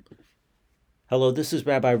Hello, this is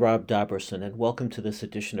Rabbi Rabbi Dobrusin, and welcome to this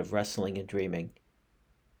edition of Wrestling and Dreaming.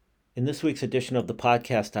 In this week's edition of the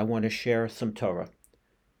podcast, I want to share some Torah,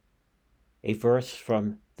 a verse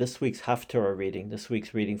from this week's haftarah reading, this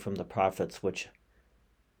week's reading from the prophets, which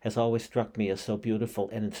has always struck me as so beautiful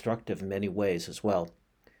and instructive in many ways as well.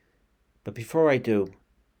 But before I do,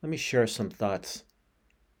 let me share some thoughts.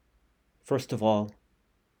 First of all,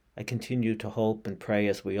 I continue to hope and pray,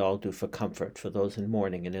 as we all do, for comfort for those in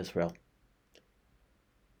mourning in Israel.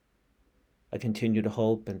 I continue to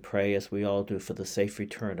hope and pray, as we all do, for the safe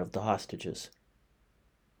return of the hostages.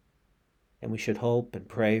 And we should hope and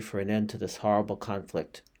pray for an end to this horrible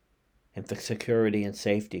conflict and for security and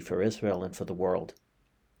safety for Israel and for the world.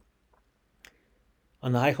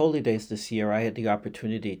 On the High Holy Days this year, I had the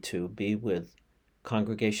opportunity to be with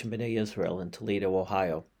Congregation B'nai Israel in Toledo,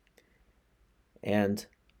 Ohio. And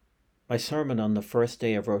my sermon on the first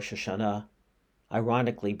day of Rosh Hashanah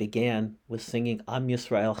ironically began with singing Am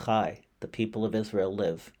Yisrael Chai, the people of Israel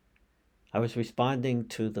live. I was responding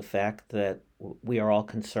to the fact that we are all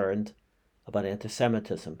concerned about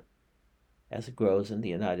anti-Semitism as it grows in the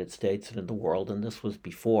United States and in the world, and this was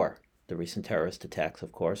before the recent terrorist attacks,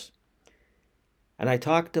 of course. And I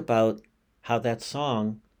talked about how that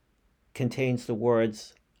song contains the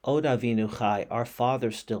words, Od Avinu Chai, our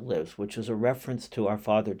father still lives, which is a reference to our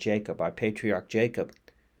father Jacob, our patriarch Jacob.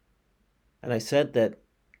 And I said that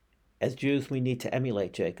as Jews we need to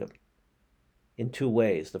emulate Jacob in two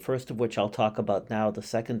ways, the first of which I'll talk about now, the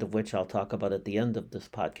second of which I'll talk about at the end of this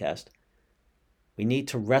podcast. We need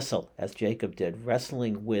to wrestle, as Jacob did,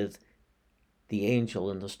 wrestling with the angel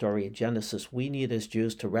in the story of Genesis. We need, as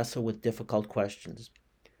Jews, to wrestle with difficult questions,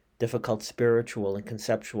 difficult spiritual and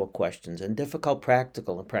conceptual questions, and difficult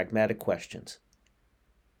practical and pragmatic questions.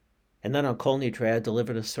 And then on Kol Nidre, I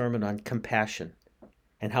delivered a sermon on compassion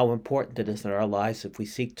and how important it is in our lives if we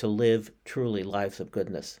seek to live truly lives of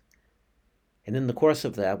goodness. And in the course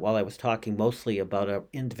of that, while I was talking mostly about our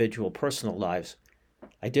individual personal lives,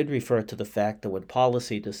 I did refer to the fact that when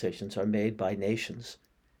policy decisions are made by nations,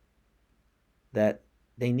 that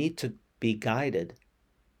they need to be guided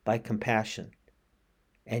by compassion.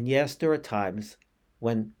 And yes, there are times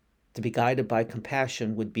when to be guided by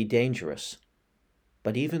compassion would be dangerous.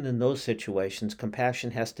 But even in those situations,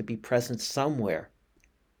 compassion has to be present somewhere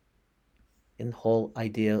in the whole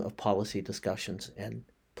idea of policy discussions and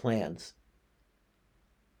plans.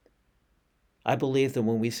 I believe that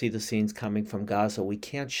when we see the scenes coming from Gaza, we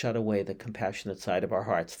can't shut away the compassionate side of our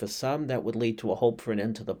hearts. For some, that would lead to a hope for an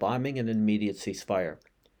end to the bombing and an immediate ceasefire.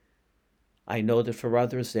 I know that for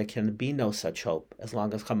others, there can be no such hope as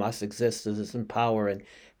long as Hamas exists, as is in power, and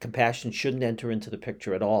compassion shouldn't enter into the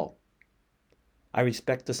picture at all. I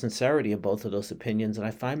respect the sincerity of both of those opinions, and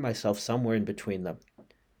I find myself somewhere in between them.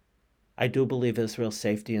 I do believe Israel's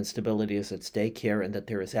safety and stability is at stake here, and that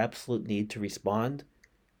there is absolute need to respond,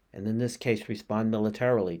 and in this case respond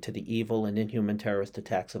militarily to the evil and inhuman terrorist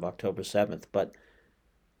attacks of October 7th. But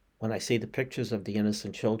when I see the pictures of the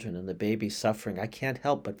innocent children and the babies suffering, I can't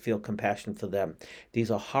help but feel compassion for them.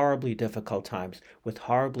 These are horribly difficult times with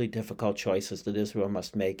horribly difficult choices that Israel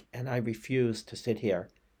must make, and I refuse to sit here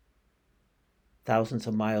thousands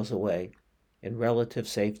of miles away in relative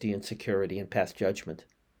safety and security and pass judgment.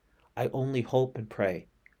 I only hope and pray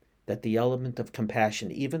that the element of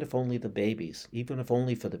compassion, even if only for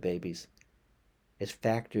the babies, is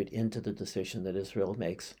factored into the decision that Israel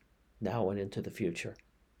makes now and into the future.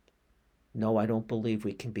 No, I don't believe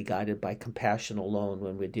we can be guided by compassion alone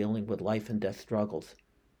when we're dealing with life and death struggles.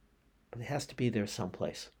 But it has to be there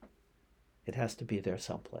someplace. It has to be there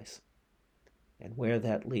someplace. And where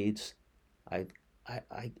that leads, I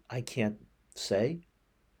can't say.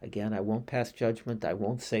 Again, I won't pass judgment. I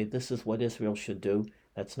won't say this is what Israel should do.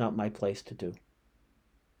 That's not my place to do.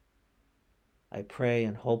 I pray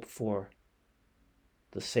and hope for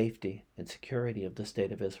the safety and security of the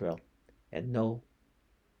state of Israel, and know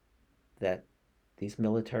that these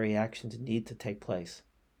military actions need to take place.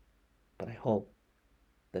 But I hope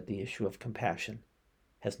that the issue of compassion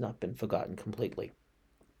has not been forgotten completely.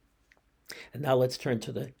 And now let's turn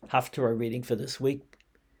to the haftarah reading for this week,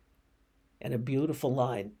 and a beautiful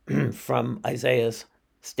line from Isaiah's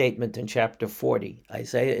statement in chapter 40.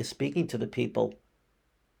 Isaiah is speaking to the people,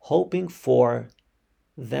 hoping for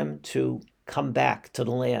them to come back to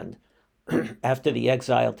the land after the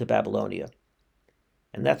exile to Babylonia.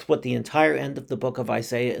 And that's what the entire end of the book of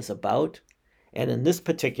Isaiah is about. And in this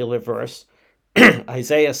particular verse,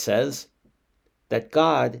 Isaiah says that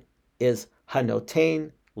God is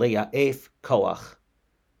Hanoten Le'aef Koach.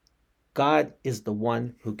 God is the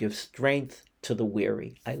one who gives strength to the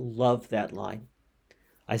weary. I love that line.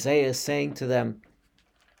 Isaiah is saying to them,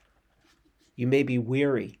 You may be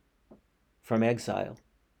weary from exile.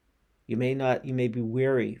 You may be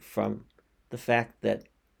weary from the fact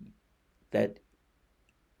that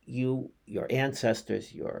your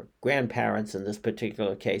ancestors, your grandparents in this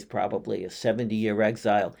particular case, probably a 70-year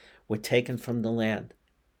exile, were taken from the land.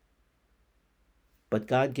 But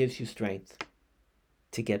God gives you strength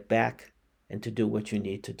to get back and to do what you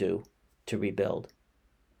need to do to rebuild.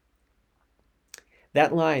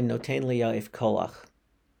 That line, Noten li ya'if koach,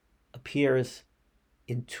 appears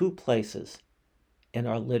in two places in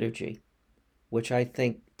our liturgy, which I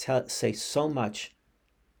think say so much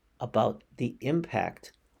about the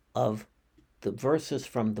impact of the verses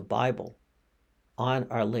from the Bible on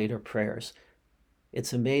our later prayers.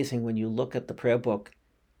 It's amazing when you look at the prayer book,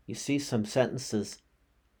 you see some sentences,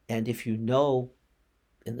 and if you know,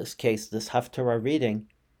 in this case, this haftarah reading,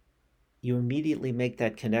 you immediately make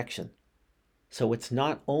that connection. So it's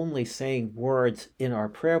not only saying words in our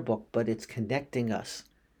prayer book, but it's connecting us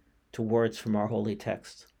to words from our holy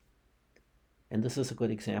texts. And this is a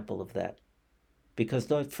good example of that. Because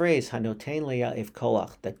the phrase, Hanoten le'ya'if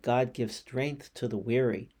koach, that God gives strength to the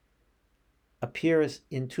weary, appears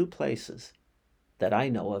in two places that I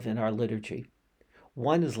know of in our liturgy.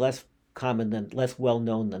 One is less well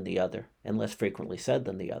known than the other, and less frequently said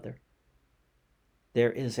than the other.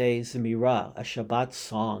 There is a Zemirah, a Shabbat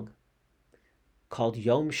song, called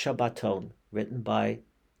Yom Shabbaton, written by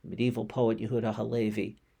medieval poet Yehuda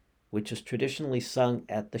Halevi, which is traditionally sung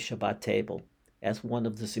at the Shabbat table, as one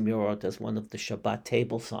of the Zemirot, as one of the Shabbat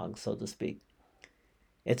table songs, so to speak.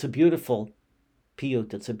 It's a beautiful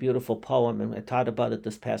piyut, it's a beautiful poem, and I taught about it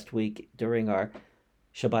this past week during our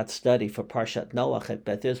Shabbat study for Parshat Noach at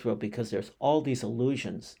Beth Israel, because there's all these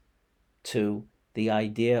allusions to the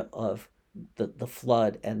idea of the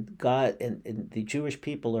flood, and God and the Jewish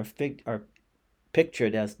people are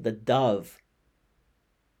pictured as the dove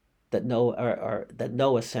that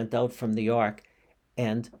Noah sent out from the ark,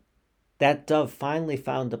 and that dove finally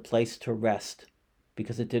found a place to rest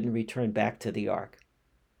because it didn't return back to the ark.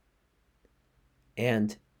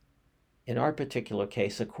 And in our particular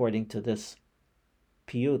case, according to this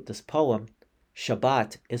piyut, this poem,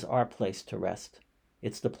 Shabbat is our place to rest.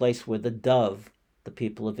 It's the place where the dove, the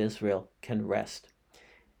people of Israel, can rest.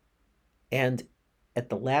 And at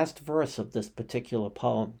the last verse of this particular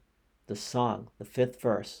poem, the song, the 5th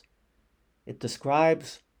verse, it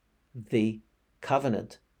describes the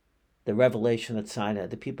covenant, the revelation at Sinai,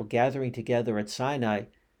 the people gathering together at Sinai,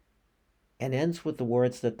 and ends with the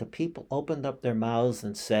words that the people opened up their mouths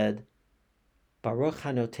and said, Baruch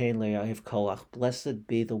hanoten le'ahiv koach, blessed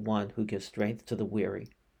be the one who gives strength to the weary.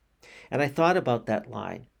 And I thought about that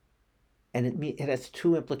line, and it has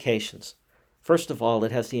two implications. First of all,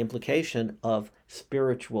 it has the implication of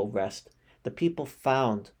spiritual rest. The people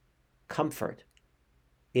found comfort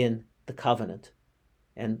in the covenant,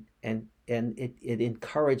 and it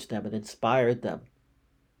encouraged them, it inspired them,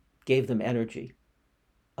 gave them energy,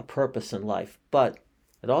 a purpose in life. But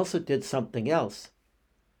it also did something else.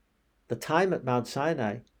 The time at Mount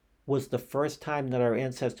Sinai was the first time that our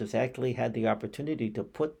ancestors actually had the opportunity to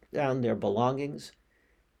put down their belongings,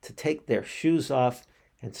 to take their shoes off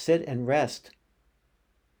and sit and rest.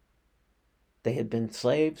 They had been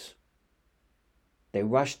slaves. They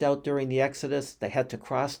rushed out during the Exodus. They had to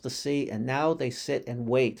cross the sea, and now they sit and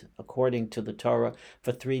wait, according to the Torah,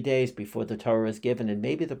 for 3 days before the Torah is given. And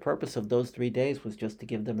maybe the purpose of those 3 days was just to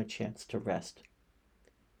give them a chance to rest.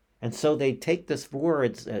 And so they take these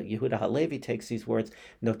words, Yehuda Halevi takes these words,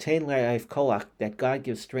 Noten le'ahiv koach, that God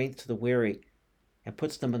gives strength to the weary, and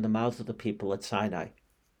puts them in the mouths of the people at Sinai.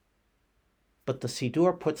 But the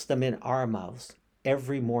Siddur puts them in our mouths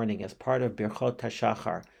every morning as part of Birchot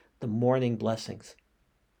HaShachar, the morning blessings.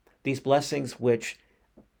 These blessings which,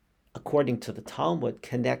 according to the Talmud,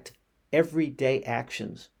 connect everyday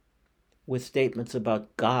actions with statements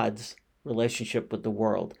about God's relationship with the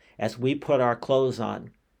world. As we put our clothes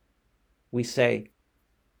on, we say,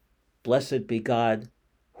 blessed be God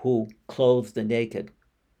who clothes the naked.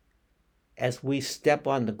 As we step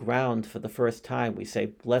on the ground for the first time, we say,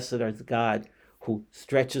 blessed is God who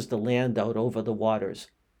stretches the land out over the waters.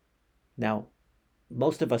 Now,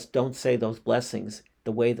 most of us don't say those blessings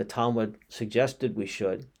the way the Talmud suggested we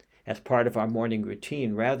should, as part of our morning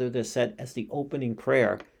routine. Rather, they're said as the opening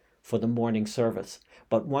prayer for the morning service.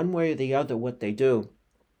 But one way or the other, what they do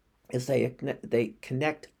is they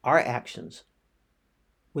connect our actions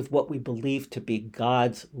with what we believe to be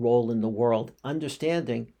God's role in the world,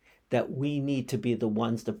 understanding that we need to be the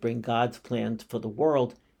ones that bring God's plans for the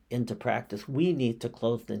world into practice. We need to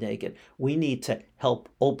clothe the naked. We need to help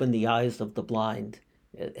open the eyes of the blind,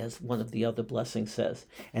 as one of the other blessings says.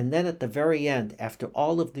 And then at the very end, after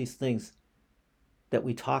all of these things, that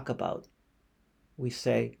we talk about, we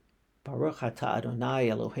say, Baruch atah Adonai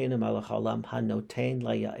Eloheinu melech haolam hanoten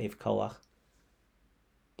laya'ev koach.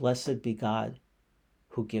 Blessed be God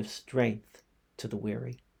who gives strength to the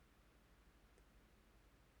weary.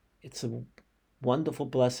 It's a wonderful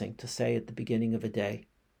blessing to say at the beginning of a day.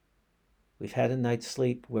 We've had a night's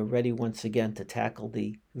sleep. We're ready once again to tackle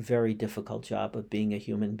the very difficult job of being a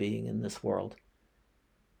human being in this world.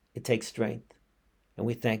 It takes strength, and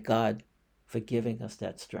we thank God for giving us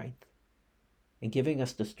that strength and giving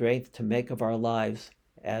us the strength to make of our lives,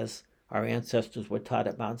 as our ancestors were taught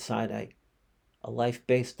at Mount Sinai, a life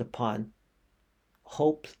based upon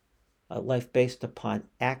hope, a life based upon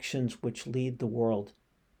actions which lead the world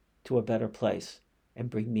to a better place and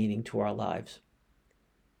bring meaning to our lives.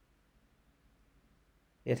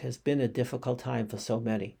 It has been a difficult time for so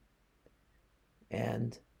many,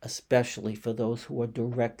 and especially for those who are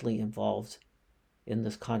directly involved in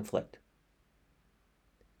this conflict,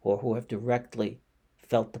 or who have directly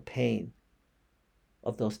felt the pain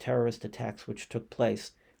of those terrorist attacks which took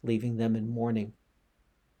place, leaving them in mourning,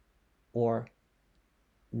 or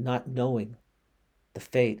not knowing the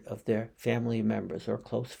fate of their family members or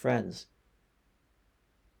close friends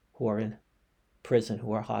who are in prison,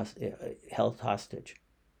 who are held hostage.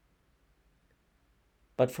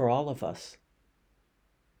 But for all of us,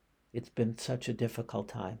 it's been such a difficult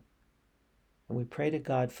time. And we pray to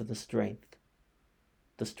God for the strength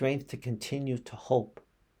to continue to hope,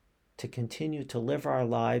 to continue to live our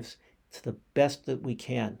lives to the best that we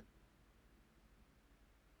can,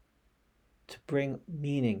 to bring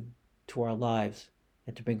meaning to our lives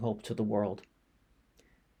and to bring hope to the world.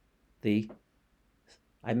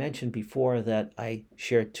 I mentioned before that I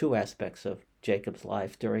shared two aspects of Jacob's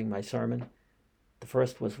life during my sermon. The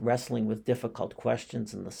first was wrestling with difficult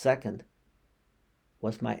questions, and the second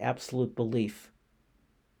was my absolute belief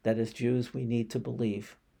that as Jews we need to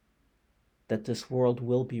believe that this world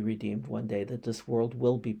will be redeemed one day, that this world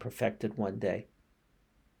will be perfected one day,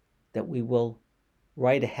 that we will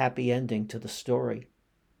write a happy ending to the story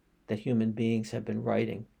that human beings have been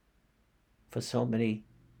writing for so many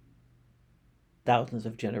thousands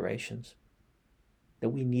of generations, that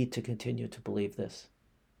we need to continue to believe this.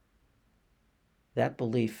 That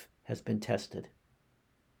belief has been tested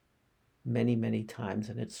many, many times,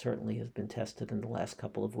 and it certainly has been tested in the last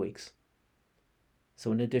couple of weeks.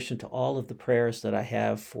 So in addition to all of the prayers that I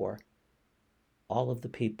have for all of the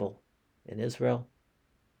people in Israel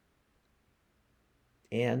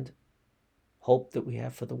and hope that we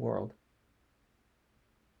have for the world,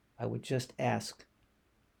 I would just ask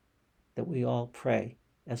that we all pray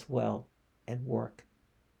as well and work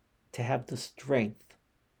to have the strength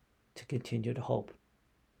to continue to hope,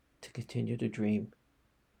 to continue to dream,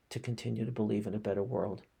 to continue to believe in a better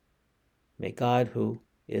world. May God, who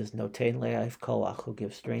is Noten Le'av Koach, who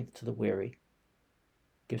gives strength to the weary,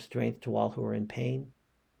 give strength to all who are in pain,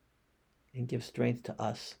 and give strength to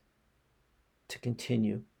us to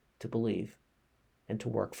continue to believe and to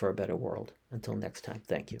work for a better world. Until next time,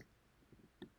 thank you.